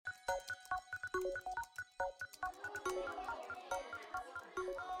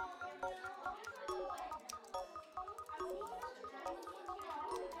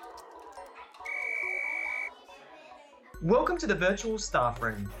Welcome to the Virtual Staff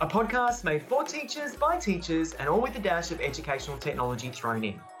Room, a podcast made for teachers by teachers and all with a dash of educational technology thrown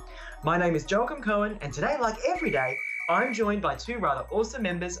in. My name is Joachim Cohen, and today, like every day, I'm joined by two rather awesome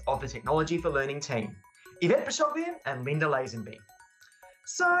members of the Technology for Learning team, Yvette and Linda Lazenby.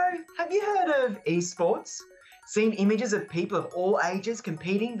 So, have you heard of esports? Seen images of people of all ages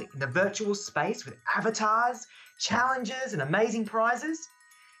competing in the virtual space with avatars, challenges, and amazing prizes?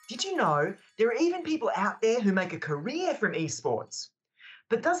 Did you know there are even people out there who make a career from esports?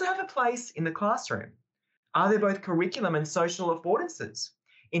 But does it have a place in the classroom? Are there both curriculum and social affordances?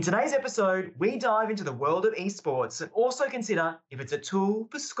 In today's episode, we dive into the world of esports and also consider if it's a tool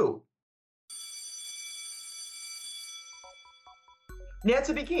for school. Now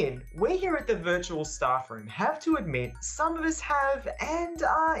to begin, we here at the Virtual Staff Room have to admit some of us have and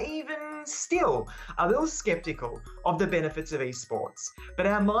are even still a little sceptical of the benefits of esports. But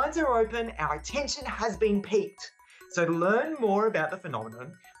our minds are open, our attention has been piqued. So to learn more about the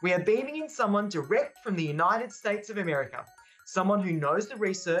phenomenon, we are beaming in someone direct from the United States of America, someone who knows the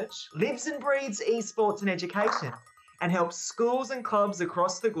research, lives and breathes esports and education, and helps schools and clubs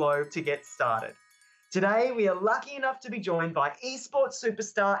across the globe to get started. Today, we are lucky enough to be joined by esports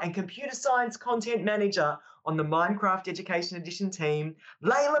superstar and computer science content manager on the Minecraft Education Edition team,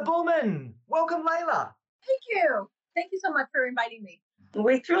 Laylah Bulman. Welcome, Laylah. Thank you. Thank you so much for inviting me.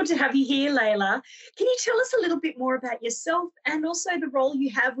 We're thrilled to have you here, Laylah. Can you tell us a little bit more about yourself and also the role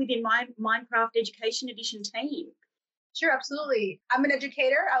you have within my Minecraft Education Edition team? Sure, absolutely. I'm an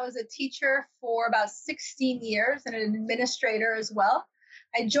educator. I was a teacher for about 16 years and an administrator as well.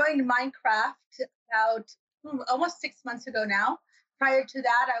 I joined Minecraft about almost 6 months ago now. Prior to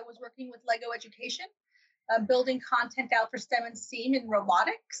that, I was working with Lego Education, building content out for STEM and STEAM in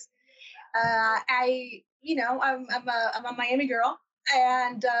robotics. I'm a Miami girl,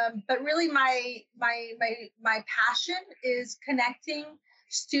 and but really my passion is connecting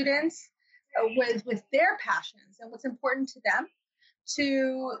students with their passions and what's important to them,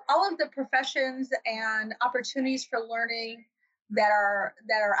 to all of the professions and opportunities for learning that are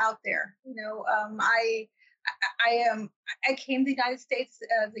out there. I came to the United States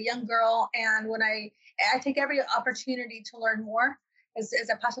as a young girl, and when I take every opportunity to learn more as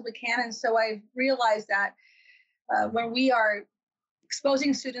I possibly can. And so I realized that when we are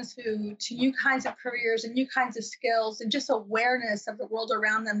exposing students to new kinds of careers and new kinds of skills and just awareness of the world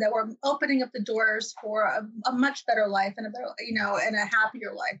around them, that we're opening up the doors for a much better life and and a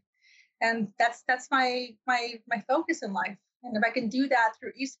happier life. And that's my focus in life. And if I can do that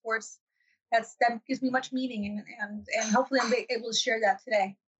through esports, that gives me much meaning, and hopefully I'm able to share that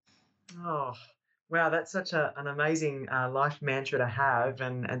today. Oh, wow, that's such an amazing life mantra to have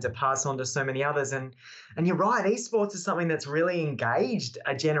and to pass on to so many others. And you're right, esports is something that's really engaged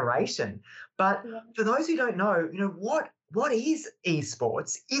a generation. But for those who don't know, what is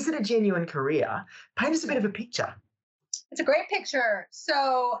esports? Is it a genuine career? Paint us a bit of a picture. It's a great picture.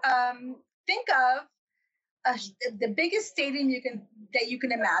 So think of the biggest stadium that you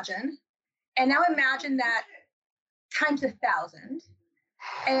can imagine, and now imagine that times 1,000,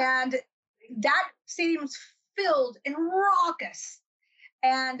 and that stadium's filled and raucous,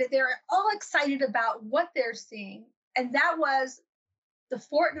 and they're all excited about what they're seeing. And that was the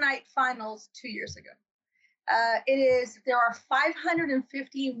Fortnite finals 2 years ago. There are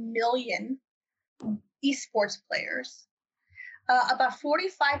 550 million esports players. About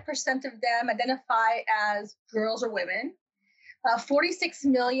 45% of them identify as girls or women, 46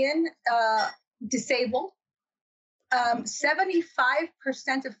 million disabled,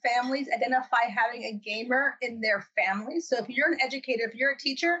 75% of families identify having a gamer in their family. So if you're an educator, if you're a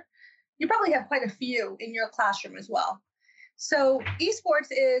teacher, you probably have quite a few in your classroom as well. So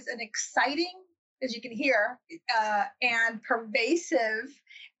esports is an exciting, as you can hear, and pervasive,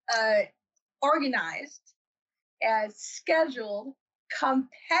 organized, as scheduled,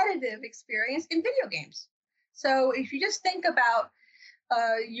 competitive experience in video games. So if you just think about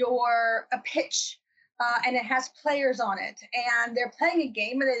a pitch, and it has players on it, and they're playing a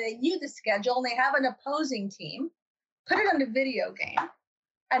game, and they knew the schedule, and they have an opposing team, put it on the video game,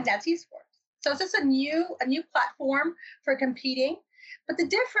 and that's esports. So it's just a new platform for competing. But the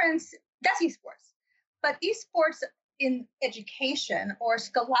difference, that's esports. But esports in education, or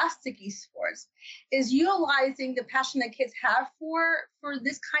scholastic esports, is utilizing the passion that kids have for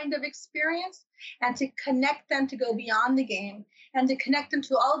this kind of experience, and to connect them to go beyond the game, and to connect them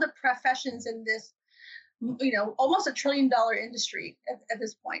to all the professions in this, almost $1 trillion industry at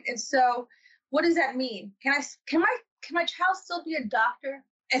this point. And so what does that mean? Can my child still be a doctor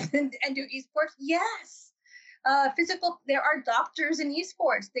and do esports? Yes. There are doctors in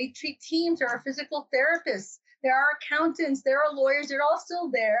esports. They treat teams. There are physical therapists There are accountants, there are lawyers, they're all still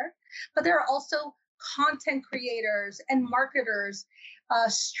there, but there are also content creators and marketers,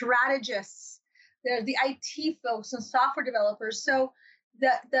 strategists. There's the IT folks and software developers. So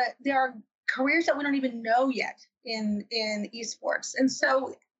there are careers that we don't even know yet in esports. And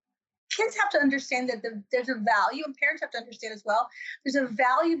so kids have to understand that there's a value, and parents have to understand as well, there's a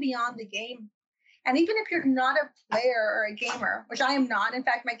value beyond the game. And even if you're not a player or a gamer, which I am not, in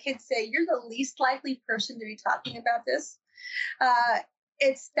fact, my kids say, you're the least likely person to be talking about this.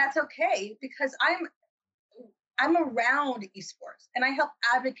 That's okay, because I'm around esports and I help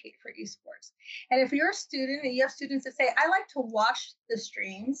advocate for esports. And if you're a student and you have students that say, I like to watch the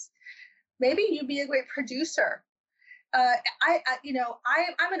streams, maybe you'd be a great producer.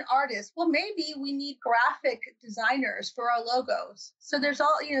 I'm an artist. Well, maybe we need graphic designers for our logos. So there's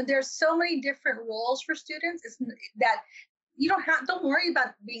so many different roles for students. It's that don't worry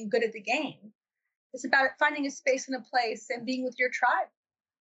about being good at the game. It's about finding a space and a place and being with your tribe.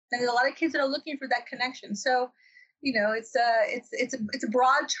 And there's a lot of kids that are looking for that connection. So, it's a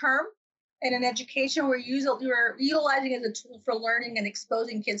broad term, and in education, we're utilizing it as a tool for learning and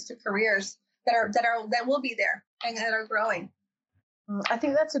exposing kids to careers that will be there and that are growing. I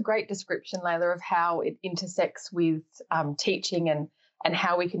think that's a great description, Laylah, of how it intersects with teaching and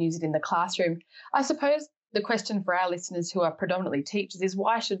how we can use it in the classroom. I suppose the question for our listeners who are predominantly teachers is,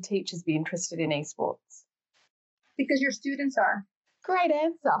 why should teachers be interested in esports? Because your students are. Great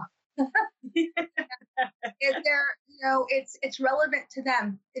answer. It's relevant to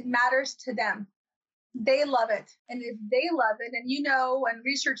them. It matters to them. They love it. And if they love it, and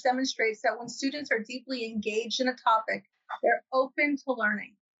research demonstrates that when students are deeply engaged in a topic, they're open to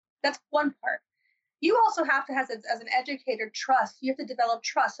learning. That's one part. You also have to, as an educator, trust. You have to develop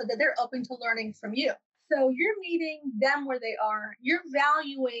trust so that they're open to learning from you. So you're meeting them where they are. You're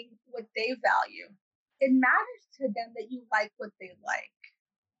valuing what they value. It matters to them that you like what they like.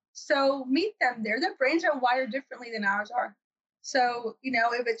 So meet them there. Their brains are wired differently than ours are. So,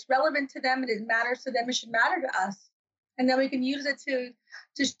 if it's relevant to them and it matters to them, it should matter to us. And then we can use it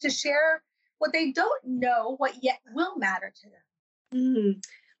to share what they don't know, what yet will matter to them.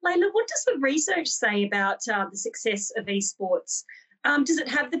 Laylah, what does the research say about the success of esports? Does it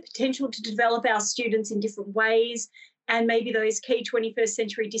have the potential to develop our students in different ways and maybe those key 21st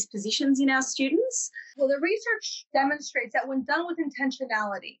century dispositions in our students? Well, the research demonstrates that when done with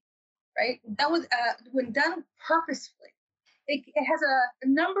intentionality, right, when done purposefully, it has a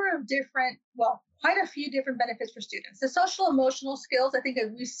number of quite a few different benefits for students. The social emotional skills, I think,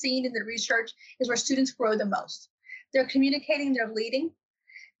 that we've seen in the research, is where students grow the most. They're communicating, they're leading.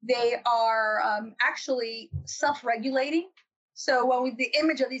 They are actually self-regulating. So the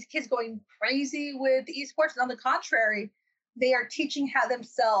image of these kids going crazy with esports, on the contrary, they are teaching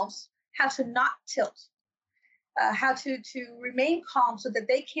themselves how to not tilt, how to remain calm so that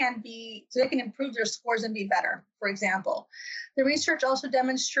they can improve their scores and be better, for example. The research also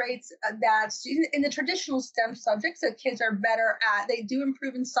demonstrates that in the traditional STEM subjects that kids are better at, they do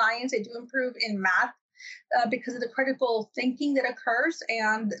improve in science, they do improve in math because of the critical thinking that occurs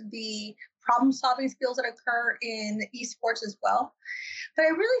and the problem-solving skills that occur in esports as well. But I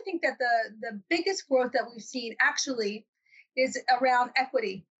really think that the biggest growth that we've seen actually is around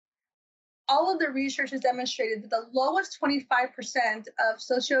equity. All of the research has demonstrated that the lowest 25% of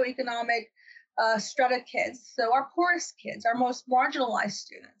socioeconomic strata kids, so our poorest kids, our most marginalized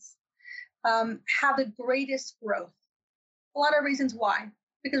students, have the greatest growth. A lot of reasons why.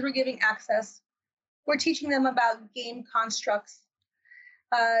 Because we're giving access. We're teaching them about game constructs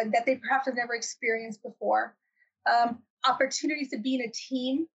that they perhaps have never experienced before. Opportunities to be in a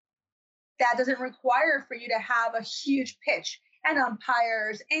team that doesn't require for you to have a huge pitch and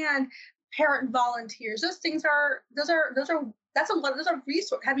umpires and parent volunteers. Those are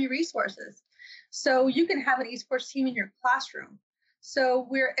heavy resources. So you can have an esports team in your classroom. So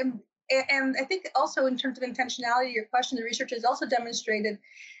and I think also in terms of intentionality, your question, the research has also demonstrated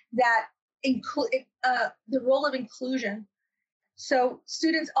that the role of inclusion. So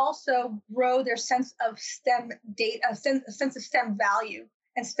students also grow their sense of STEM data, a sense of STEM value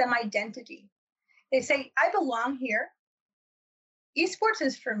and STEM identity. They say, I belong here. Esports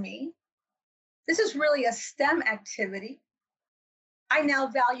is for me. This is really a STEM activity. I now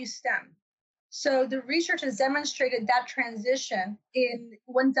value STEM. So the research has demonstrated that transition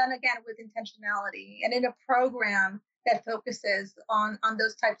when done again with intentionality and in a program that focuses on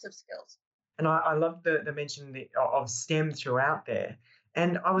those types of skills. And I love the mention of STEM throughout there.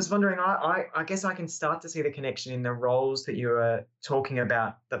 And I was wondering, I guess I can start to see the connection in the roles that you are talking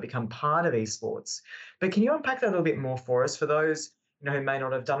about that become part of esports. But can you unpack that a little bit more for us, for those who may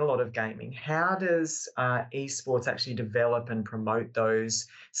not have done a lot of gaming, how does esports actually develop and promote those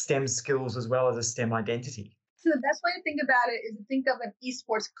STEM skills as well as a STEM identity? So the best way to think about it is to think of an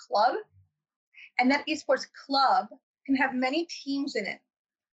esports club, and that esports club can have many teams in it.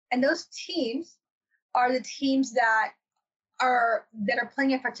 And those teams are the teams that are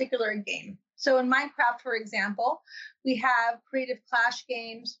playing a particular game. So in Minecraft, for example, we have creative clash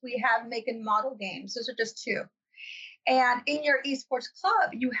games, we have make and model games. Those are just two. And in your esports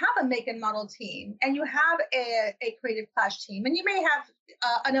club, you have a make and model team, and you have a creative clash team, and you may have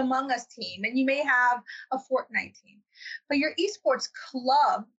an Among Us team, and you may have a Fortnite team. But your esports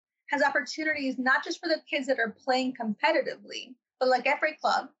club has opportunities not just for the kids that are playing competitively, but like every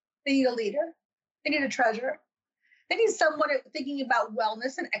club, they need a leader, they need a treasurer, they need someone thinking about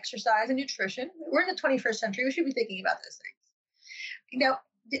wellness and exercise and nutrition. We're in the 21st century. We should be thinking about those things.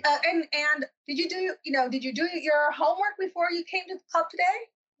 And did you do your homework before you came to the club today?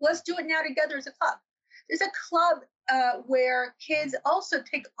 Let's do it now together as a club. There's a club where kids also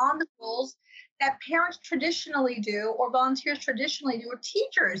take on the roles that parents traditionally do, or volunteers traditionally do, or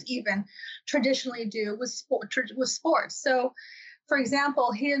teachers even traditionally do with sports. So, for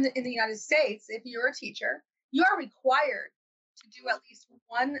example, here in the United States, if you're a teacher, you are required to do at least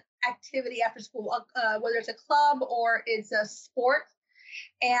one activity after school, whether it's a club or it's a sport.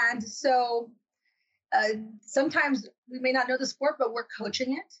 And so sometimes we may not know the sport, but we're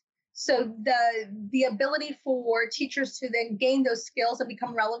coaching it. So the ability for teachers to then gain those skills and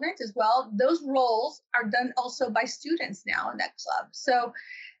become relevant as well, those roles are done also by students now in that club. So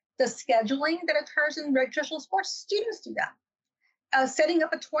the scheduling that occurs in traditional sports, students do that. Setting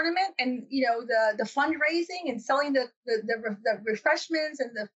up a tournament and the fundraising and selling the refreshments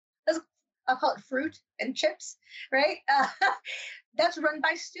and I'll call it fruit and chips, right? That's run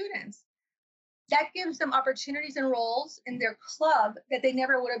by students. That gives them opportunities and roles in their club that they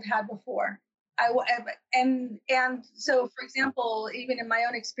never would have had before. And so, for example, even in my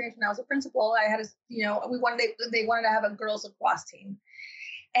own experience when I was a principal, I had they wanted to have a girls lacrosse team.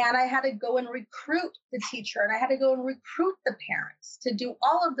 And I had to go and recruit the teacher, and I had to go and recruit the parents to do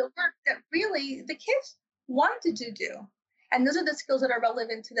all of the work that really the kids wanted to do. And those are the skills that are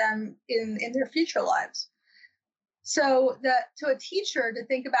relevant to them in their future lives. So to a teacher to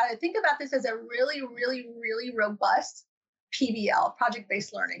think about this as a really, really, really robust PBL,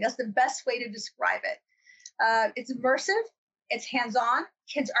 project-based learning. That's the best way to describe it. It's immersive, it's hands-on.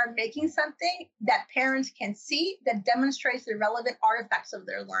 Kids are making something that parents can see that demonstrates the relevant artifacts of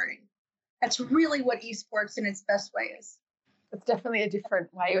their learning. That's really what esports in its best way is. It's definitely a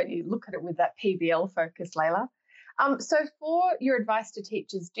different way when you look at it with that PBL focus, Laylah. So for your advice to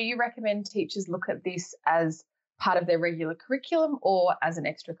teachers, do you recommend teachers look at this as part of their regular curriculum or as an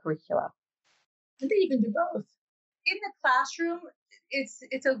extracurricular? I think you can do both. In the classroom,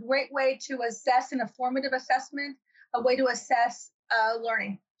 it's a great way to assess, in a formative assessment, a way to assess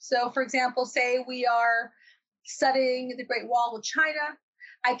learning. So, for example, say we are studying the Great Wall of China.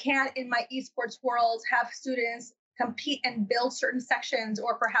 I can't, in my esports world, have students compete and build certain sections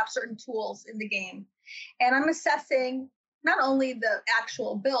or perhaps certain tools in the game. And I'm assessing not only the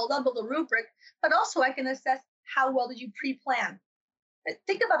actual build, I'll build a rubric, but also I can assess how well did you pre-plan.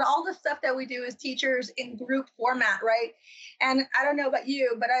 Think about all the stuff that we do as teachers in group format, right? And I don't know about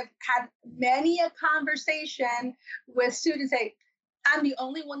you, but I've had many a conversation with students say, I'm the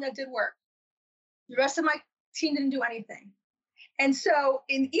only one that did work. The rest of my team didn't do anything. And so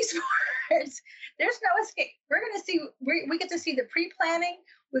in esports, there's no escape. We're going to see, we get to see the pre-planning,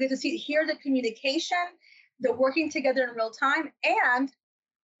 we get to hear the communication, the working together in real time, and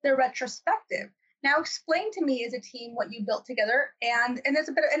the retrospective. Now explain to me as a team what you built together, and there's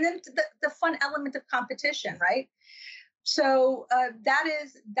and then the fun element of competition, right? So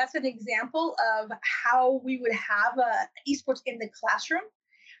that's an example of how we would have esports in the classroom,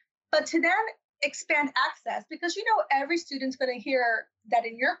 but to then expand access, because every student's going to hear that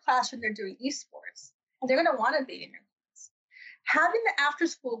in your classroom they're doing esports, and they're going to want to be in your class. Having the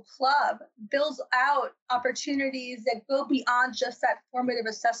after-school club builds out opportunities that go beyond just that formative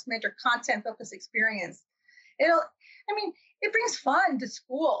assessment or content-focused experience. It brings fun to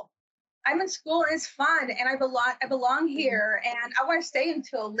school. I'm in school and it's fun, and I belong here, and I want to stay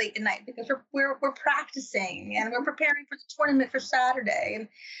until late at night because we're practicing and we're preparing for the tournament for Saturday.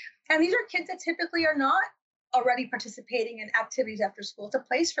 And these are kids that typically are not already participating in activities after school. It's a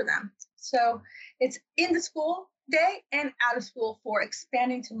place for them. So it's in the school day and out of school for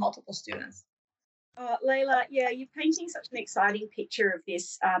expanding to multiple students. Laylah, yeah, you're painting such an exciting picture of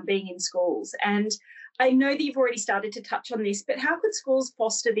this being in schools. And I know that you've already started to touch on this, but how could schools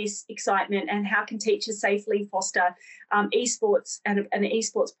foster this excitement, and how can teachers safely foster esports and an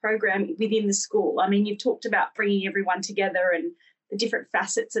esports program within the school? I mean, you've talked about bringing everyone together and the different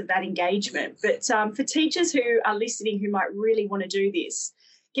facets of that engagement. But for teachers who are listening who might really want to do this,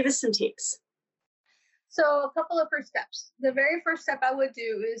 give us some tips. So a couple of first steps. The very first step I would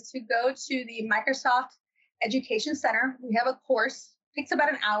do is to go to the Microsoft Education Center. We have a course, takes about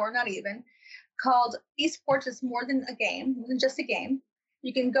an hour, not even, called Esports is More Than a Game, more than just a game.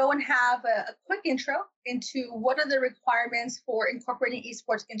 You can go and have a quick intro into what are the requirements for incorporating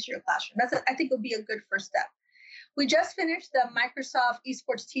esports into your classroom. I think would be a good first step. We just finished the Microsoft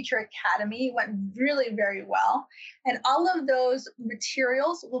Esports Teacher Academy. It went really very well. And all of those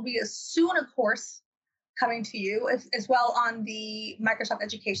materials will be soon a course coming to you as well on the Microsoft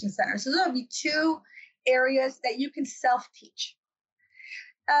Education Center. So there will be two areas that you can self-teach.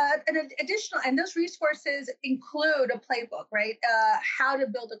 And those resources include a playbook, right? How to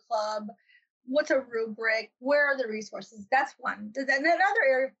build a club, what's a rubric, where are the resources? That's one. And another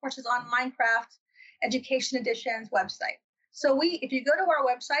area, of course, is on Minecraft Education Edition's website. So if you go to our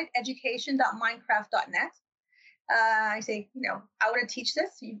website, education.minecraft.net, I say, I want to teach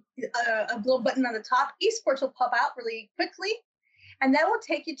this. A little button on the top, esports will pop out really quickly, and that will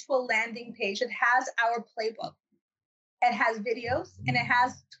take you to a landing page that has our playbook. It has videos, and it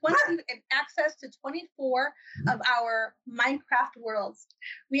has access to 24 of our Minecraft worlds.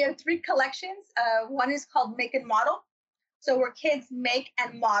 We have 3 collections. One is called Make and Model, so where kids make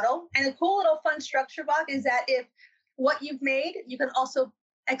and model. And a cool little fun structure box is that if what you've made, you can also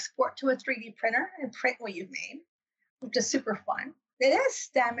export to a 3D printer and print what you've made, which is super fun. It is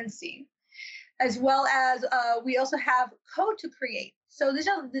STEM and STEAM, as well as we also have code to create. So these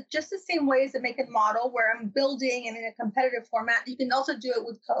are just the same ways that Make and Model, where I'm building and in a competitive format. You can also do it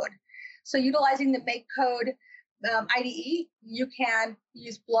with code. So utilizing the Make Code IDE, you can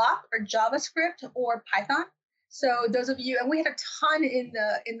use Block or JavaScript or Python. So those of you, and we had a ton in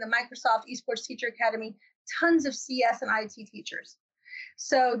the Microsoft Esports Teacher Academy, tons of CS and IT teachers.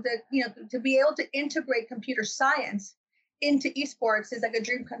 So to be able to integrate computer science into esports is like a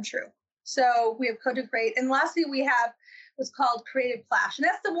dream come true. So we have code to create. And lastly, we have what's called Creative Clash. And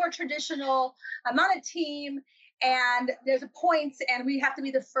that's the more traditional, I'm on a team and there's a points and we have to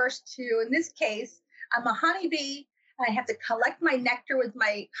be the first to, in this case, I'm a honeybee and I have to collect my nectar with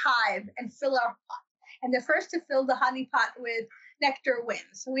my hive and fill our pot. And the first to fill the honey pot with nectar wins.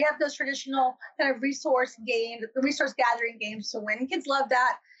 So we have those traditional kind of resource gathering games to win. Kids love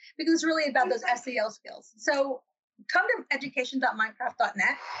that because it's really about those SEL skills. So come to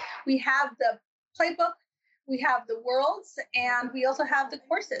education.minecraft.net. We have the playbook, we have the worlds, and we also have the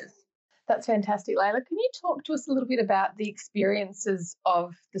courses. That's fantastic, Laylah. Can you talk to us a little bit about the experiences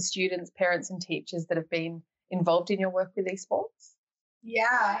of the students, parents, and teachers that have been involved in your work with esports?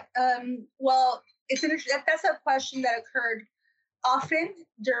 Yeah, well, it's interesting. That's a question that occurred often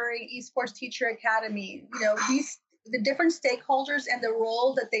during Esports Teacher Academy. The different stakeholders and the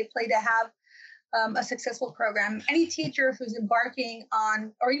role that they play to have a successful program. Any teacher who's embarking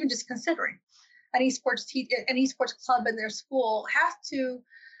on, or even just considering an esports club in their school, has to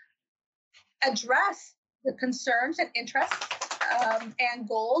address the concerns and interests and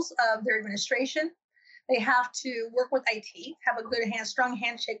goals of their administration. They have to work with IT, have a strong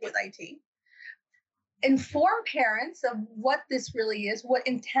handshake with IT, inform parents of what this really is, what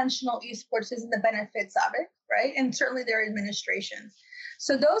intentional esports is and the benefits of it, right? And certainly their administration.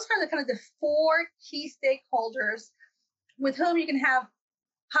 So those are the 4 key stakeholders with whom you can have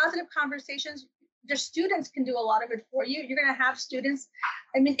positive conversations. Your students can do a lot of it for you. You're going to have students.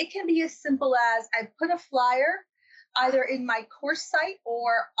 It can be as simple as I put a flyer either in my course site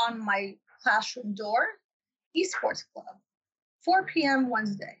or on my classroom door, Esports Club, 4 p.m.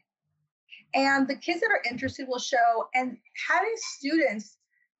 Wednesday. And the kids that are interested will show, and having students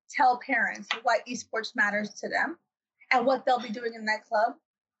tell parents why esports matters to them and what they'll be doing in that club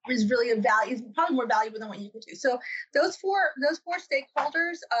is really is probably more valuable than what you could do. So those four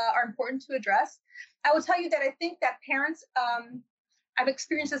stakeholders are important to address. I will tell you that I think that parents, I've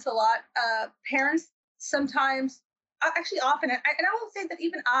experienced this a lot. Parents sometimes, actually often, and I will say that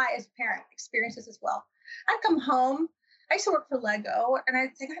even I as a parent experience this as well. I come home. I used to work for Lego, and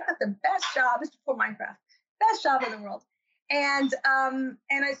I'd say, I got the best job. This is before Minecraft, best job in the world. And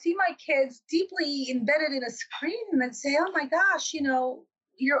I see my kids deeply embedded in a screen, and I'd say, oh my gosh,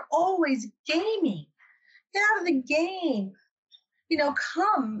 you're always gaming. Get out of the game.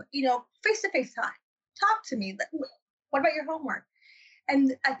 Come, face-to-face time. Talk to me. What about your homework?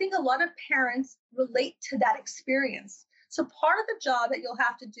 And I think a lot of parents relate to that experience. So part of the job that you'll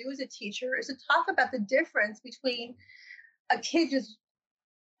have to do as a teacher is to talk about the difference between a kid just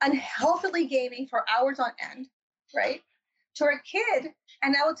unhealthily gaming for hours on end, right? To a kid,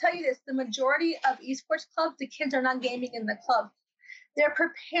 and I will tell you this, the majority of esports clubs, the kids are not gaming in the club. They're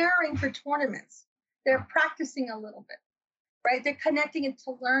preparing for tournaments. They're practicing a little bit, right? They're connecting it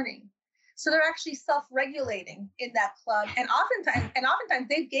to learning. So they're actually self-regulating in that club. And oftentimes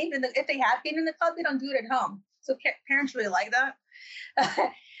they've gamed if they have gamed in the club, they don't do it at home. So parents really like that.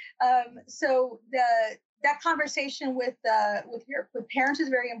 So that conversation with parents is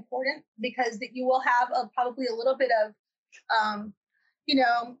very important, because that you will have probably a little bit of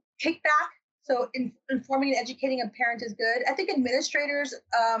kickback. So informing and educating a parent is good. I think administrators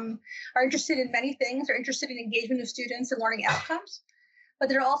are interested in many things. They're interested in engagement of students and learning outcomes, but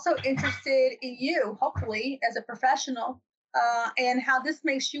they're also interested in you, hopefully, as a professional, and how this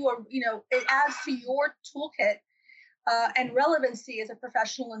makes you it adds to your toolkit and relevancy as a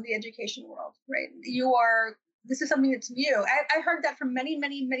professional in the education world, right? This is something that's new. I heard that from many,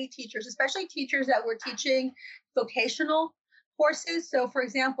 many, many teachers, especially teachers that were teaching vocational courses. So, for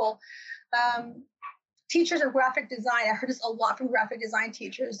example, teachers of graphic design, I heard this a lot from graphic design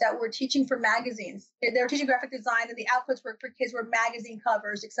teachers that were teaching for magazines. They were teaching graphic design, and the outputs for kids were magazine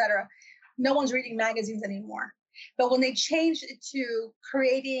covers, etc. No one's reading magazines anymore. But when they changed it to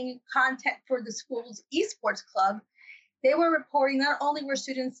creating content for the school's esports club, they were reporting not only were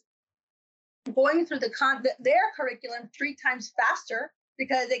students going through their curriculum 3 times faster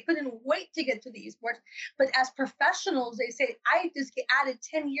because they couldn't wait to get to the esports, but as professionals, they say, I just added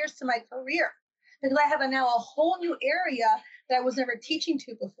 10 years to my career because I have now a whole new area that I was never teaching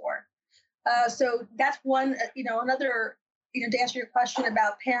to before. So that's one, another, to answer your question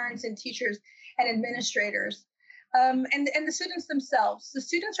about parents and teachers and administrators, and the students themselves. The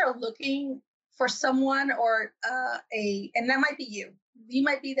students are looking for someone and that might be you. You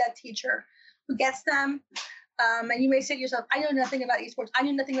might be that teacher who gets them. And you may say to yourself, I know nothing about esports. I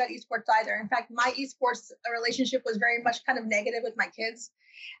knew nothing about esports either. In fact, my esports relationship was very much kind of negative with my kids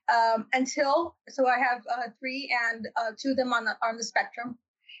so I have 3 and 2 of them on the spectrum.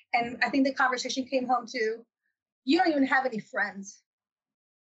 And I think the conversation came home to, you don't even have any friends.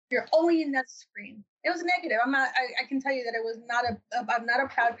 You're only in that screen. It was negative. I can tell you that it was not a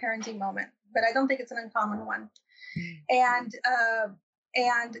proud parenting moment, but I don't think it's an uncommon one. And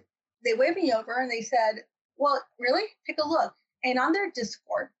they waved me over and they said, well, really? Take a look. And on their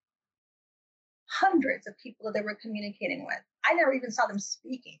Discord, hundreds of people that they were communicating with. I never even saw them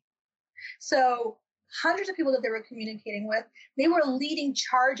speaking. So hundreds of people that they were communicating with, they were leading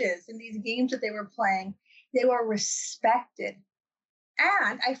charges in these games that they were playing. They were respected.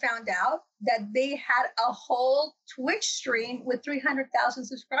 And I found out that they had a whole Twitch stream with 300,000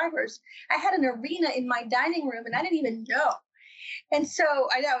 subscribers. I had an arena in my dining room and I didn't even know. And so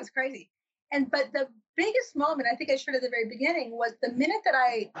I know it was crazy. But the biggest moment, I think I shared at the very beginning, was the minute that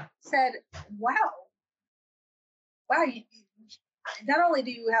I said, wow, not only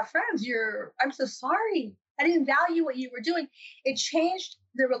do you have friends, I'm so sorry. I didn't value what you were doing. It changed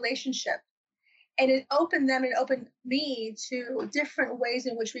the relationship. And it opened me to different ways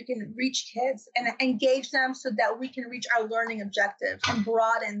in which we can reach kids and engage them so that we can reach our learning objectives and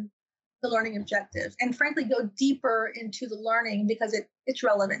broaden the learning objectives. And frankly, go deeper into the learning because it's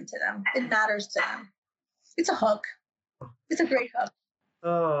relevant to them. It matters to them. It's a hook. It's a great hook.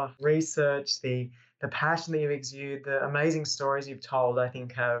 Oh, research, the passion that you exude, the amazing stories you've told, I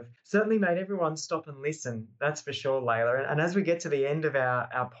think have certainly made everyone stop and listen. That's for sure, Laylah. And as we get to the end of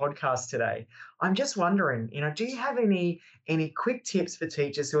our podcast today, I'm just wondering, do you have any quick tips for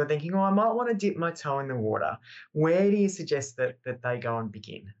teachers who are thinking, I might want to dip my toe in the water? Where do you suggest that they go and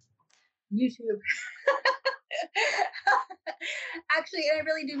begin? YouTube. Actually, I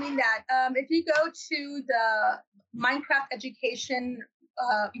really do mean that. If you go to the Minecraft Education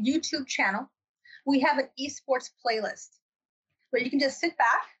YouTube channel, we have an esports playlist where you can just sit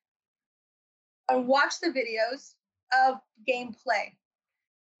back and watch the videos of gameplay.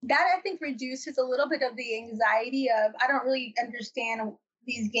 That, I think, reduces a little bit of the anxiety of, I don't really understand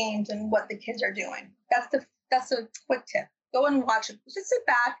these games and what the kids are doing. That's a quick tip. Go and watch it. Just sit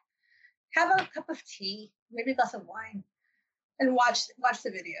back, have a cup of tea, maybe a glass of wine, and watch the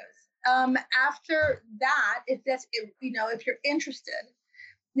videos. After that, if you're interested,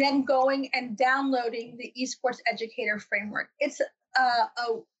 then going and downloading the Esports Educator Framework. It's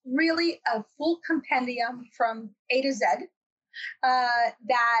really a full compendium from A to Z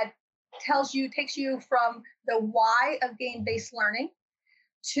that takes you from the why of game-based learning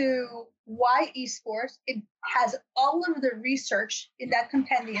to why esports. It has all of the research in that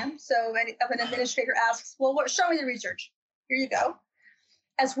compendium. So if an administrator asks, well, show me the research. Here you go.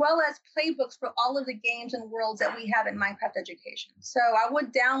 As well as playbooks for all of the games and worlds that we have in Minecraft education. So I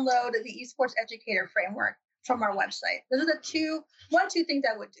would download the Esports Educator Framework from our website. Those are the two things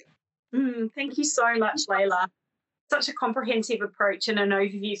I would do. Thank you so much, Laylah. Such a comprehensive approach and an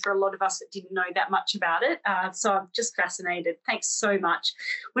overview for a lot of us that didn't know that much about it. So I'm just fascinated. Thanks so much.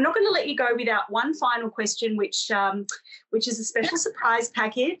 We're not going to let you go without one final question, which is a special surprise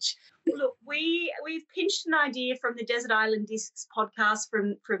package. Look, we've pinched an idea from the Desert Island Discs podcast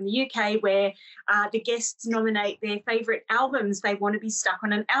from the UK where the guests nominate their favourite albums they want to be stuck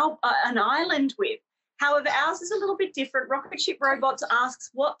on an island with. However, ours is a little bit different. Rocket Ship Robots asks,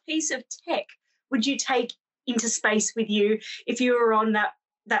 what piece of tech would you take into space with you if you were on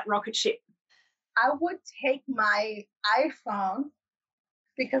that rocket ship? I would take my iPhone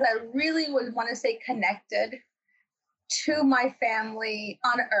because I really would want to stay connected to my family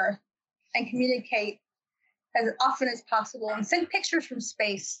on Earth and communicate as often as possible and send pictures from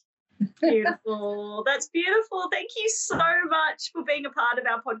space. Beautiful. That's beautiful. Thank you so much for being a part of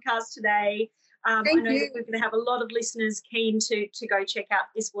our podcast today. I know that we're going to have a lot of listeners keen to go check out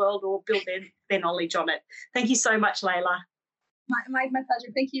this world or build their knowledge on it. Thank you so much, Laylah. My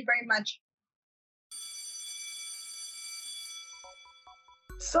pleasure. Thank you very much.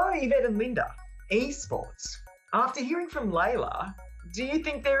 So, Yvette and Linda, esports. After hearing from Laylah, do you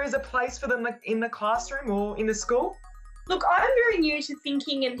think there is a place for them in the classroom or in the school? Look, I'm very new to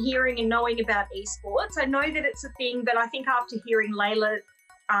thinking and hearing and knowing about esports. I know that it's a thing, but I think after hearing Laylah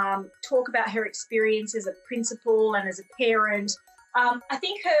talk about her experience as a principal and as a parent, I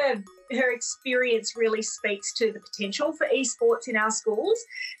think her experience really speaks to the potential for esports in our schools.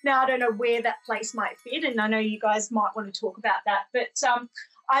 Now, I don't know where that place might fit, and I know you guys might want to talk about that, but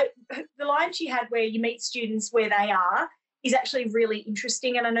the line she had where you meet students where they are is actually really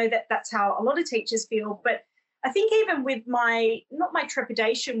interesting, and I know that that's how a lot of teachers feel. But I think even with not my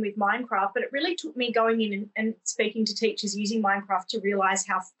trepidation with Minecraft, but it really took me going in and speaking to teachers using Minecraft to realise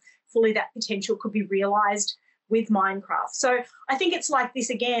how fully that potential could be realised with Minecraft. So I think it's like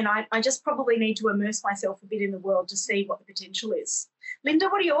this again. I just probably need to immerse myself a bit in the world to see what the potential is. Linda,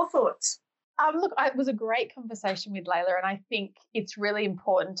 what are your thoughts? Look, it was a great conversation with Laylah, and I think it's really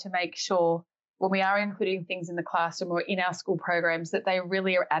important to make sure when we are including things in the classroom or in our school programs that they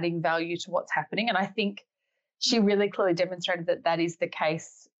really are adding value to what's happening. And I think she really clearly demonstrated that that is the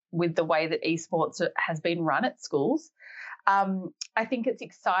case with the way that esports has been run at schools. I think it's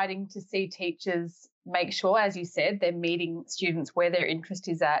exciting to see teachers make sure, as you said, they're meeting students where their interest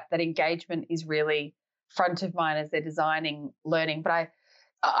is at, that engagement is really front of mind as they're designing learning. But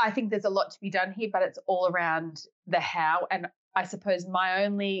I think there's a lot to be done here, but it's all around the how. And I suppose my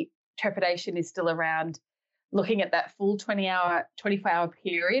only trepidation is still around looking at that full 24-hour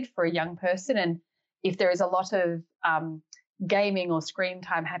period for a young person. And if there is a lot of gaming or screen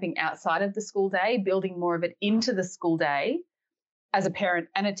time happening outside of the school day, building more of it into the school day as a parent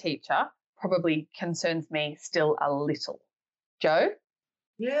and a teacher probably concerns me still a little. Joe?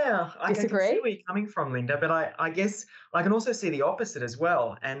 Yeah, I can see Disagree? where you're coming from, Linda, but I guess I can also see the opposite as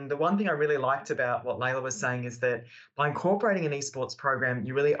well. And the one thing I really liked about what Laylah was saying is that by incorporating an esports program,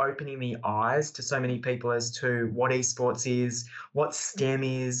 you're really opening the eyes to so many people as to what esports is, what STEM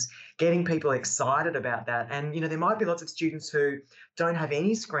is, getting people excited about that. And, there might be lots of students who don't have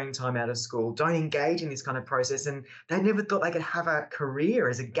any screen time out of school, don't engage in this kind of process, and they never thought they could have a career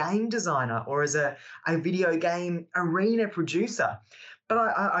as a game designer or as a video game arena producer. But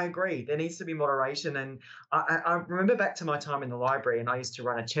I agree. There needs to be moderation. And I remember back to my time in the library, and I used to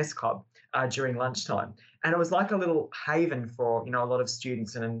run a chess club during lunchtime. And it was like a little haven for, a lot of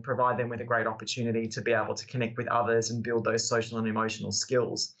students and provide them with a great opportunity to be able to connect with others and build those social and emotional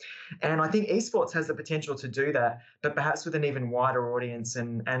skills. And I think esports has the potential to do that, but perhaps with an even wider audience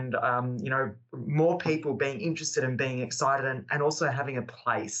and more people being interested and being excited and also having a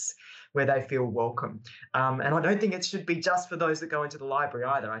place where they feel welcome. And I don't think it should be just for those that go into the library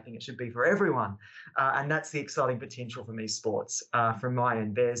either. I think it should be for everyone. And that's the exciting potential from esports from my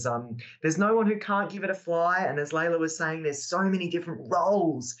end. There's no one who can't give it a fly. And as Laylah was saying, there's so many different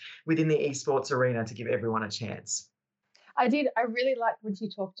roles within the esports arena to give everyone a chance. I really liked when she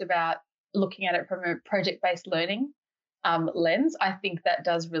talked about looking at it from a project-based learning lens. I think that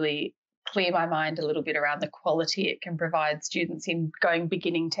does really clear my mind a little bit around the quality it can provide students in going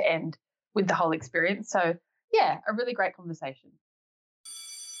beginning to end with the whole experience. So, yeah, a really great conversation.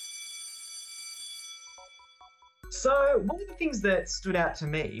 So one of the things that stood out to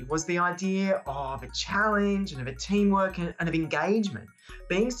me was the idea of a challenge and of a teamwork and of engagement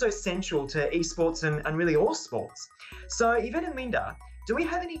being so central to esports and really all sports. So Yvette and Linda, do we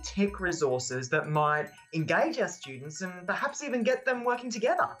have any tech resources that might engage our students and perhaps even get them working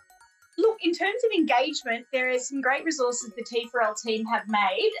together? Look, in terms of engagement, there are some great resources the T4L team have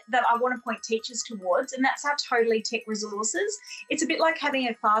made that I want to point teachers towards, and that's our Totally Tech resources. It's a bit like having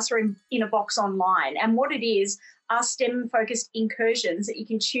a classroom in a box online, and what it is are STEM-focused incursions that you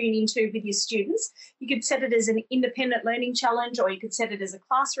can tune into with your students. You could set it as an independent learning challenge, or you could set it as a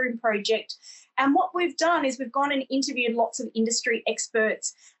classroom project. And what we've done is we've gone and interviewed lots of industry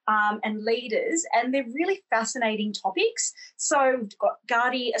experts and leaders, and they're really fascinating topics. So we've got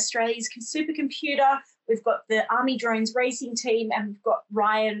Gardi, Australia's supercomputer, we've got the Army Drones racing team, and we've got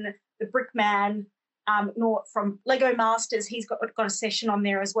Ryan, the Brickman, from Lego Masters. He's got a session on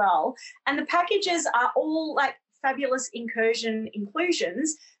there as well. And the packages are all like fabulous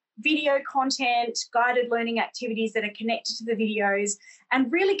inclusions, video content, guided learning activities that are connected to the videos,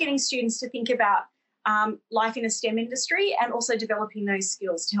 and really getting students to think about life in the STEM industry and also developing those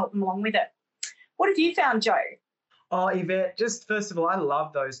skills to help them along with it. What have you found, Joe? Oh, Yvette, just first of all, I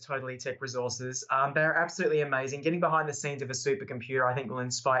love those Totally Tech resources. They're absolutely amazing. Getting behind the scenes of a supercomputer, I think, will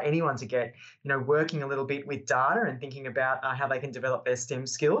inspire anyone to get, working a little bit with data and thinking about how they can develop their STEM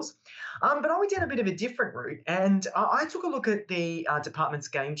skills. But I went down a bit of a different route, and I took a look at the department's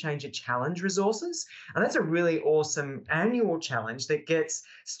Game Changer Challenge resources, and that's a really awesome annual challenge that gets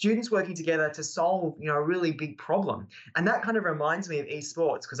students working together to solve, a really big problem. And that kind of reminds me of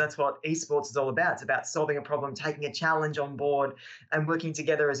esports, because that's what esports is all about. It's about solving a problem, taking a challenge on board and working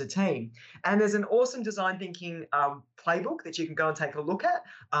together as a team. And there's an awesome design thinking playbook that you can go and take a look at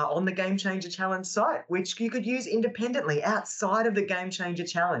on the Game Changer Challenge site, which you could use independently outside of the Game Changer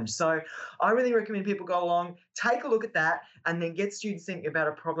Challenge. So I really recommend people go along, take a look at that, and then get students thinking about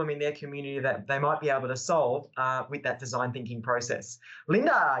a problem in their community that they might be able to solve with that design thinking process.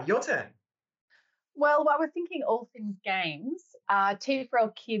 Linda, your turn. Well, while we're thinking all things games,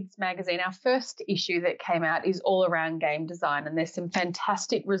 T4L Kids magazine, our first issue that came out is all around game design, and there's some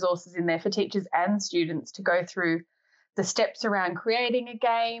fantastic resources in there for teachers and students to go through the steps around creating a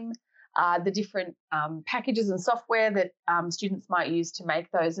game, the different packages and software that students might use to make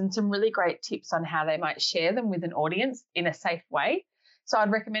those, and some really great tips on how they might share them with an audience in a safe way. So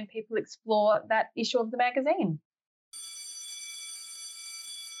I'd recommend people explore that issue of the magazine.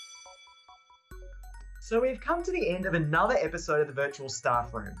 So we've come to the end of another episode of the Virtual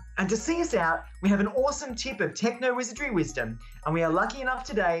Staff Room. And to see us out, we have an awesome tip of techno-wizardry wisdom, and we are lucky enough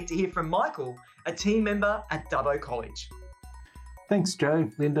today to hear from Michael, a team member at Dubbo College. Thanks,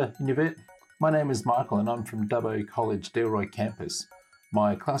 Joe, Linda and Yvette. My name is Michael and I'm from Dubbo College Delroy campus.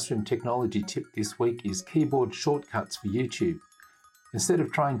 My classroom technology tip this week is keyboard shortcuts for YouTube. Instead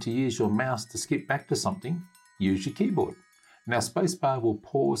of trying to use your mouse to skip back to something, use your keyboard. Now, spacebar will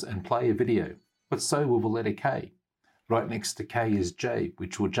pause and play a video, but so will the letter K. Right next to K is J,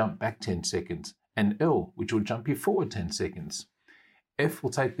 which will jump back 10 seconds, and L, which will jump you forward 10 seconds. F will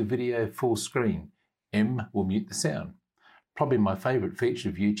take the video full screen. M will mute the sound. Probably my favourite feature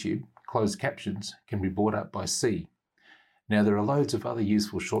of YouTube, closed captions, can be brought up by C. Now, there are loads of other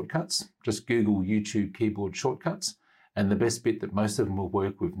useful shortcuts. Just Google YouTube keyboard shortcuts, and the best bit that most of them will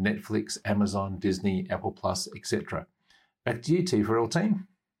work with Netflix, Amazon, Disney, Apple Plus, etc. Back to you, T4L team.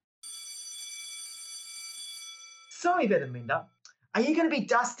 So, Yvette and Linda, are you going to be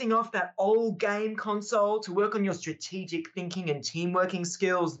dusting off that old game console to work on your strategic thinking and teamworking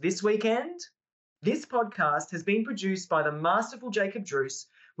skills this weekend? This podcast has been produced by the masterful Jacob Druce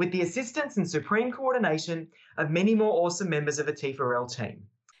with the assistance and supreme coordination of many more awesome members of the T4L team.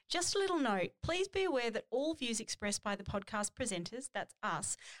 Just a little note, please be aware that all views expressed by the podcast presenters, that's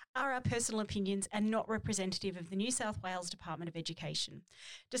us, are our personal opinions and not representative of the New South Wales Department of Education.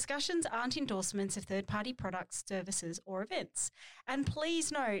 Discussions aren't endorsements of third-party products, services or events. And please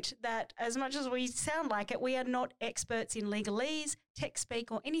note that as much as we sound like it, we are not experts in legalese, tech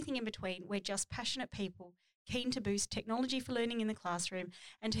speak or anything in between. We're just passionate people keen to boost technology for learning in the classroom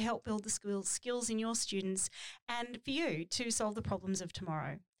and to help build the skills in your students and for you to solve the problems of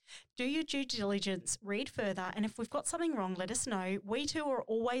tomorrow. Do your due diligence, read further, and if we've got something wrong, let us know. We too are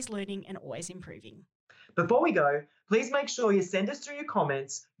always learning and always improving. Before we go, please make sure you send us through your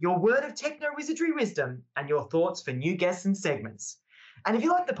comments, your word of techno-wizardry wisdom, and your thoughts for new guests and segments. And if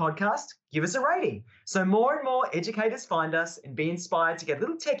you like the podcast, give us a rating so more and more educators find us and be inspired to get a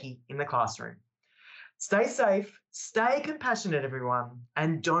little techie in the classroom. Stay safe, stay compassionate, everyone,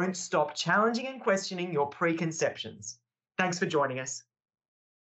 and don't stop challenging and questioning your preconceptions. Thanks for joining us.